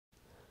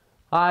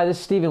Hi, this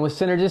is Steven with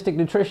Synergistic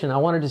Nutrition. I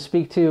wanted to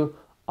speak to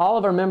all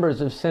of our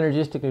members of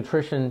Synergistic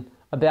Nutrition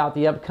about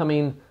the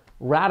upcoming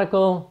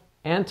Radical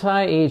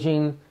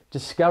Anti-Aging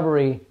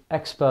Discovery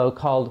Expo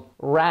called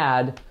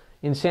RAAD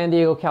in San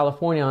Diego,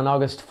 California on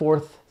August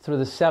 4th through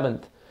the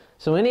 7th.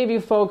 So any of you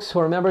folks who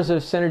are members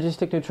of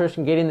Synergistic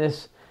Nutrition getting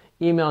this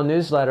email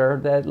newsletter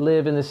that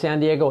live in the San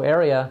Diego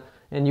area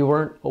and you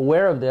weren't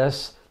aware of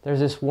this, there's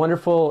this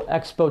wonderful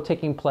expo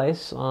taking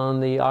place on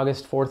the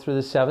August 4th through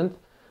the 7th.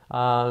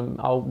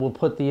 We'll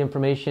put the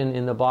information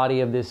in the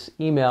body of this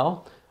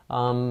email.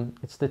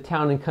 It's the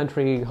Town and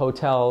Country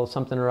Hotel,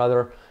 something or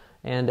other.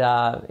 And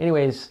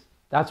anyways,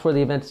 that's where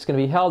the event is going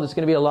to be held. There's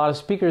going to be a lot of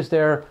speakers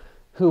there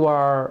who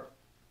are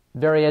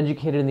very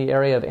educated in the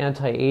area of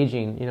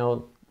anti-aging, you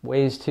know,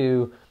 ways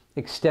to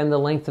extend the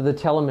length of the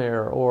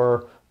telomere,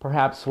 or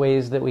perhaps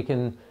ways that we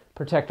can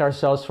protect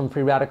ourselves from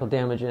free radical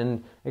damage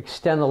and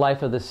extend the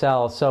life of the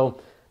cell.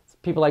 So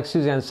people like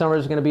Suzanne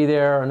Summers is going to be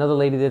there. Another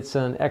lady that's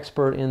an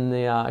expert in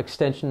the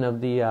extension of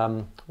the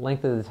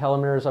length of the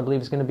telomeres, I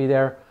believe, is going to be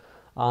there.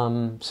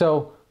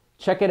 So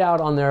check it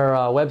out on their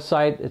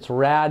website. It's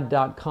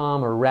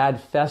raad.com or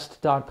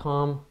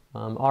radfest.com,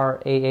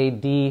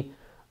 R-A-A-D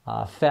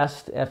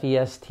fest,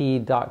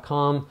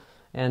 F-E-S-T.com,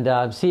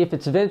 and see if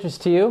it's of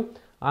interest to you.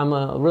 I'm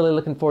really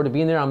looking forward to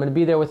being there. I'm going to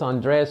be there with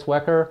Andreas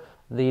Wecker,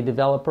 the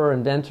developer,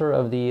 inventor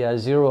of the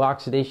zero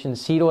oxidation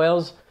seed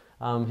oils.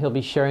 He'll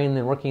be sharing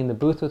and working in the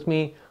booth with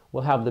me.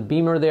 We'll have the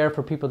Bemer there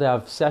for people to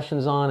have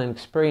sessions on and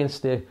experience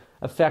the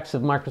effects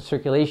of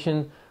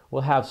microcirculation.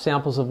 We'll have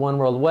samples of One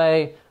World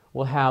Whey.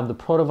 We'll have the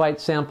Prodovite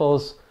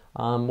samples.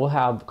 We'll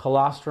have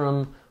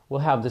Colostrum. We'll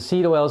have the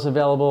seed oils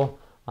available.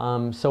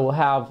 So we'll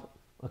have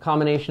a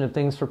combination of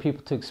things for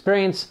people to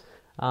experience.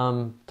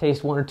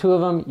 Taste one or two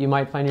of them. You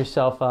might find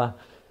yourself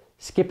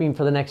skipping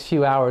for the next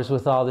few hours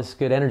with all this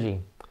good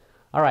energy.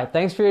 All right,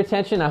 thanks for your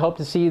attention. I hope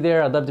to see you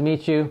there. I'd love to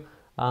meet you.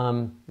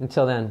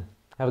 Until then,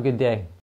 have a good day.